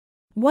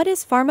What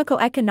is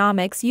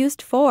pharmacoeconomics used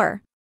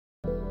for?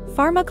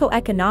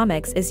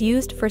 Pharmacoeconomics is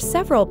used for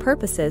several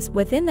purposes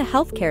within the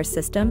healthcare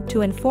system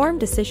to inform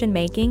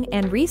decision-making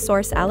and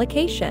resource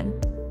allocation.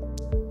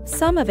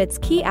 Some of its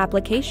key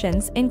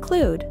applications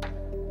include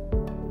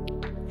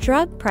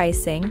drug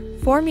pricing,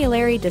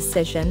 formulary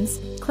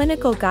decisions,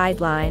 clinical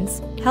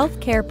guidelines,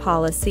 healthcare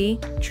policy,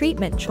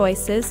 treatment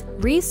choices,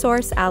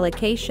 resource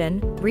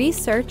allocation,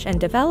 research and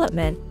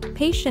development,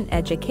 patient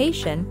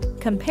education,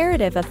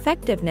 comparative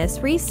effectiveness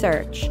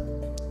research.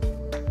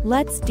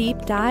 Let's deep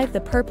dive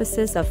the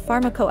purposes of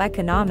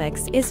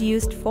pharmacoeconomics is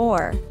used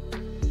for.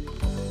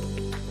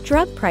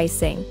 Drug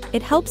pricing.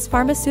 It helps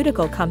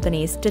pharmaceutical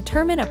companies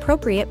determine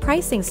appropriate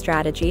pricing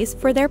strategies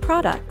for their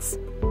products.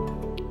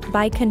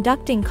 By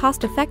conducting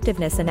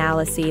cost-effectiveness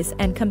analyses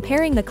and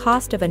comparing the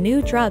cost of a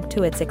new drug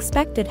to its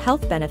expected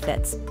health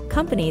benefits,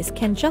 companies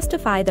can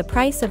justify the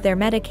price of their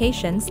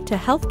medications to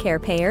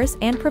healthcare payers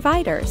and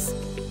providers.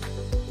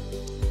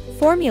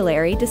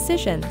 Formulary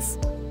decisions.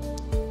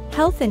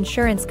 Health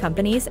insurance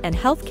companies and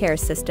healthcare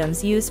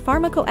systems use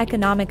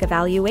pharmacoeconomic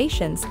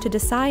evaluations to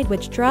decide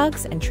which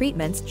drugs and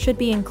treatments should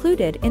be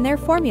included in their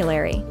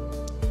formulary.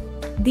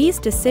 These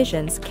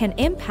decisions can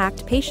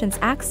impact patients'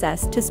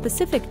 access to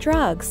specific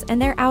drugs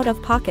and their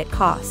out-of-pocket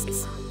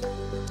costs.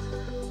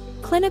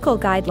 Clinical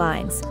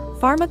guidelines.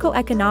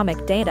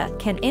 Pharmacoeconomic data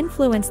can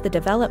influence the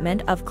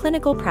development of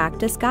clinical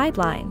practice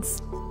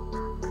guidelines.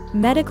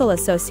 Medical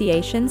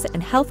associations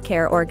and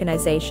healthcare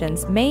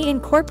organizations may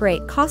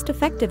incorporate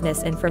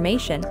cost-effectiveness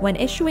information when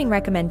issuing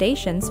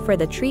recommendations for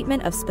the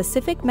treatment of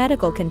specific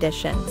medical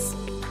conditions.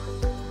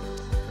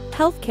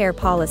 Healthcare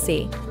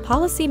policy.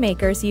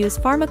 Policymakers use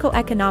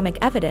pharmacoeconomic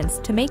evidence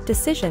to make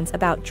decisions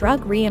about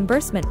drug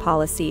reimbursement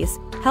policies,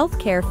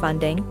 healthcare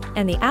funding,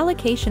 and the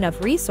allocation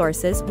of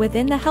resources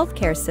within the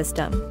healthcare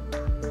system.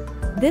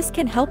 This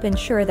can help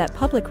ensure that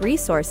public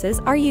resources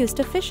are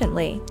used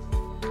efficiently.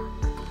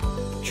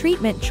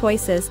 Treatment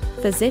choices.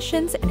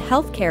 Physicians and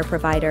healthcare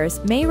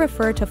providers may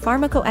refer to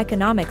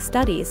pharmacoeconomic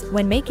studies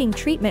when making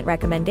treatment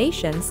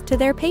recommendations to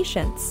their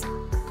patients.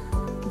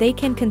 They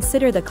can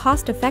consider the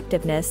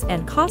cost-effectiveness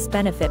and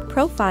cost-benefit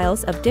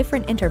profiles of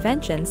different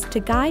interventions to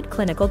guide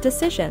clinical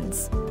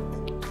decisions.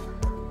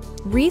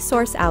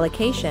 Resource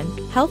allocation.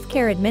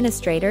 Healthcare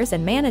administrators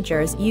and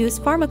managers use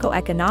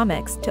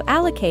pharmacoeconomics to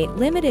allocate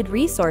limited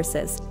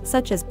resources,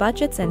 such as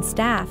budgets and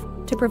staff,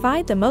 to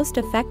provide the most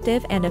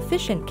effective and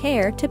efficient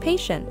care to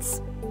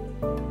patients.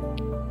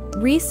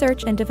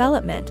 Research and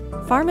development.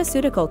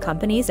 Pharmaceutical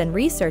companies and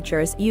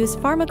researchers use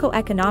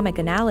pharmacoeconomic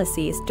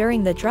analyses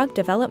during the drug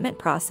development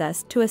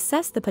process to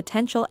assess the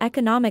potential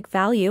economic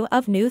value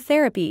of new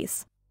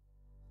therapies.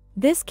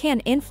 This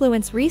can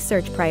influence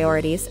research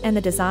priorities and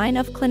the design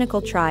of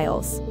clinical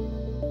trials.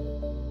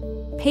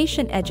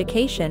 Patient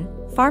education.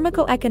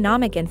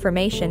 Pharmacoeconomic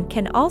information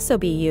can also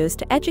be used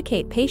to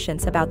educate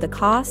patients about the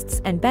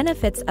costs and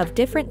benefits of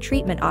different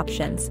treatment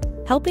options,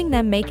 helping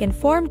them make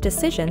informed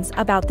decisions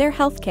about their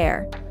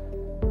healthcare.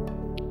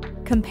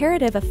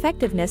 Comparative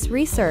effectiveness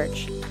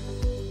research.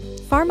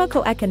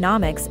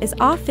 Pharmacoeconomics is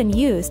often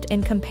used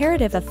in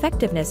comparative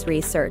effectiveness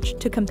research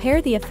to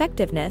compare the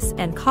effectiveness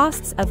and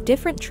costs of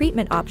different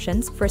treatment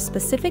options for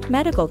specific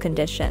medical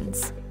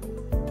conditions.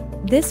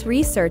 This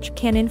research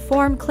can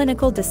inform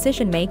clinical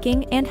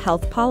decision-making and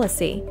health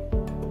policy.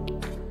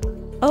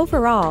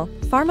 Overall,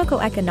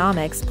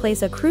 pharmacoeconomics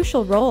plays a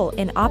crucial role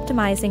in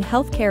optimizing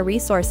healthcare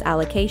resource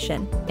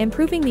allocation,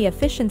 improving the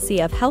efficiency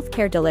of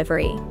healthcare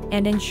delivery,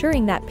 and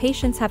ensuring that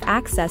patients have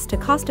access to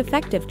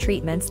cost-effective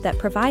treatments that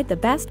provide the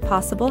best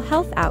possible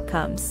health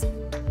outcomes.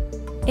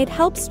 It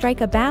helps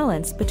strike a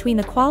balance between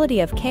the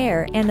quality of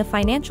care and the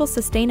financial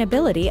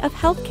sustainability of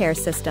healthcare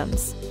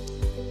systems.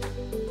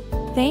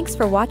 Thanks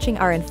for watching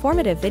our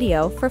informative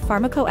video for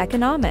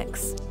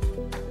pharmacoeconomics.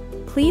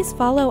 Please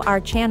follow our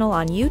channel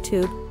on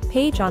YouTube,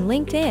 page on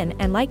LinkedIn,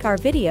 and like our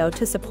video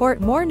to support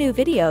more new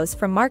videos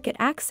from Market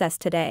Access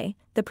Today,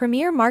 the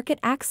premier market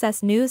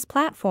access news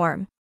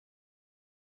platform.